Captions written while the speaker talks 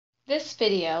This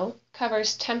video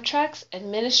covers TempTrak's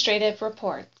administrative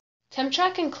reports.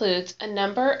 TempTrak includes a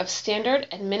number of standard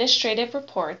administrative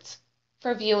reports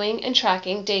for viewing and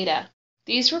tracking data.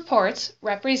 These reports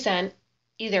represent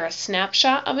either a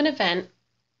snapshot of an event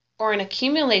or an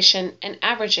accumulation and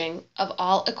averaging of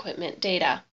all equipment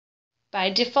data. By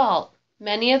default,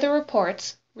 many of the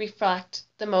reports reflect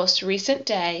the most recent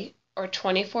day or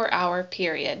 24-hour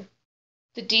period.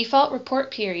 The default report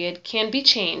period can be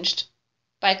changed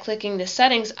by clicking the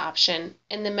Settings option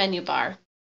in the menu bar.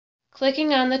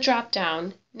 Clicking on the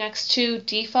drop-down next to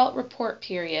Default Report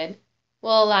Period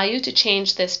will allow you to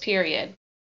change this period.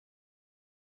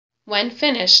 When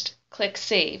finished, click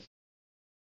Save.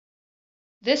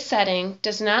 This setting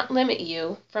does not limit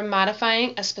you from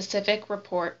modifying a specific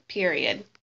report period.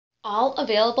 All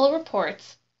available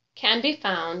reports can be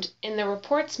found in the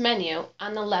Reports menu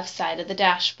on the left side of the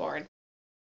dashboard.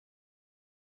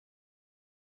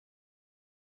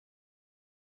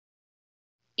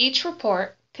 Each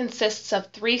report consists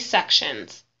of 3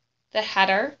 sections: the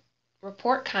header,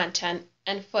 report content,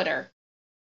 and footer.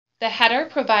 The header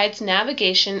provides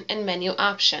navigation and menu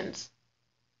options.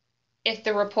 If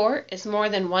the report is more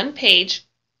than 1 page,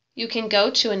 you can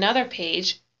go to another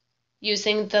page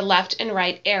using the left and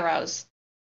right arrows.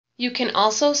 You can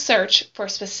also search for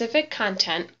specific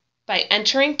content by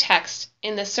entering text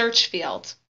in the search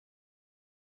field.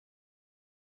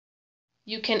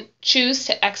 You can choose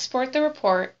to export the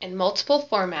report in multiple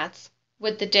formats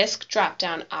with the disk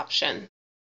drop-down option.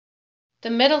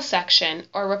 The middle section,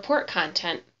 or report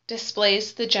content,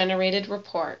 displays the generated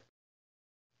report.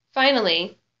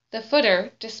 Finally, the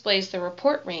footer displays the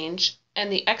report range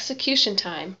and the execution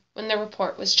time when the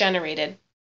report was generated.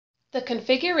 The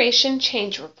configuration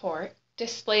change report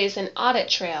displays an audit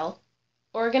trail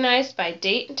organized by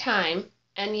date and time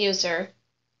and user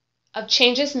of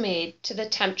changes made to the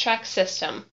TempTrak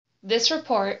system. This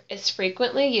report is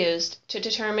frequently used to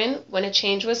determine when a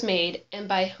change was made and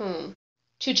by whom.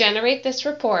 To generate this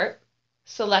report,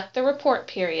 select the report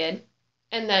period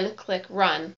and then click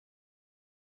Run.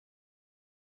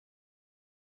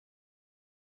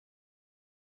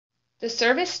 The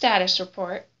service status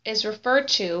report is referred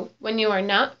to when you are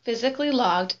not physically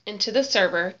logged into the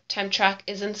server TempTrak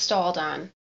is installed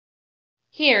on.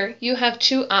 Here you have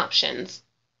 2 options.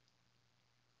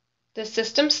 The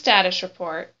System Status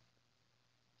Report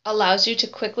allows you to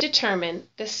quickly determine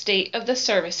the state of the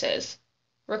services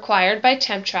required by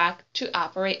TempTrak to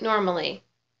operate normally.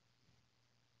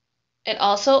 It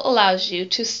also allows you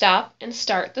to stop and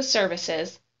start the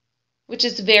services, which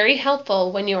is very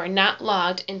helpful when you are not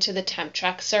logged into the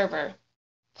TempTrak server.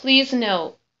 Please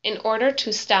note, in order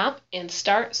to stop and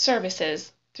start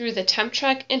services through the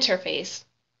TempTrak interface,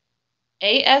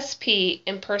 ASP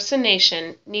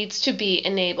impersonation needs to be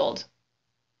enabled.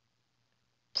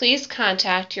 Please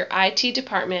contact your IT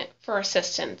department for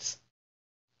assistance.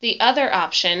 The other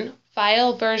option,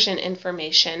 File Version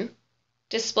Information,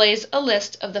 displays a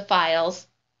list of the files,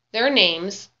 their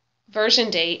names,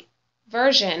 version date,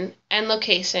 version, and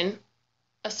location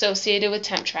associated with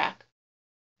TempTrak.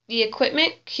 The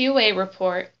Equipment QA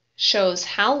report shows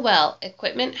how well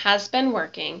equipment has been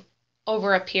working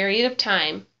over a period of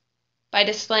time by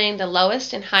displaying the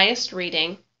lowest and highest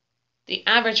reading, the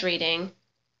average reading,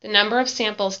 the number of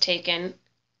samples taken,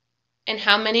 and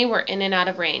how many were in and out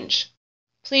of range.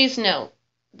 Please note,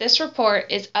 this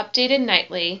report is updated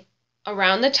nightly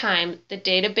around the time the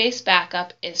database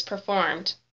backup is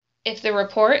performed. If the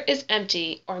report is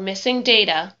empty or missing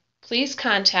data, please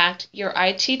contact your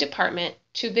IT department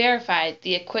to verify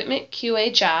the Equipment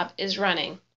QA job is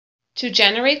running. To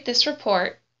generate this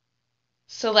report,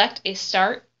 select a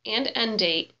start and end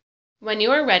date. When you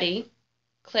are ready,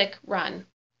 click Run.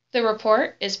 The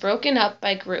report is broken up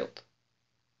by group.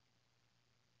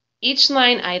 Each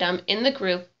line item in the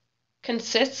group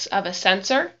consists of a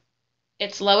sensor,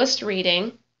 its lowest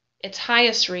reading, its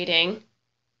highest reading,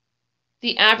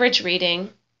 the average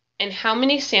reading, and how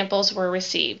many samples were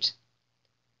received.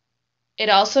 It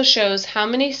also shows how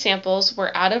many samples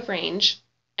were out of range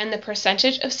and the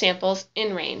percentage of samples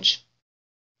in range.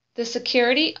 The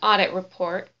Security Audit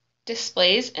Report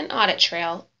displays an audit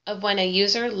trail of when a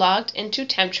user logged into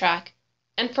TempTrak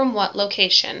and from what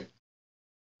location.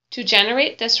 To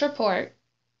generate this report,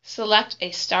 select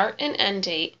a start and end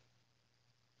date,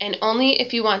 and only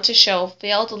if you want to show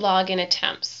failed login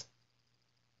attempts.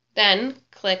 Then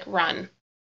click Run.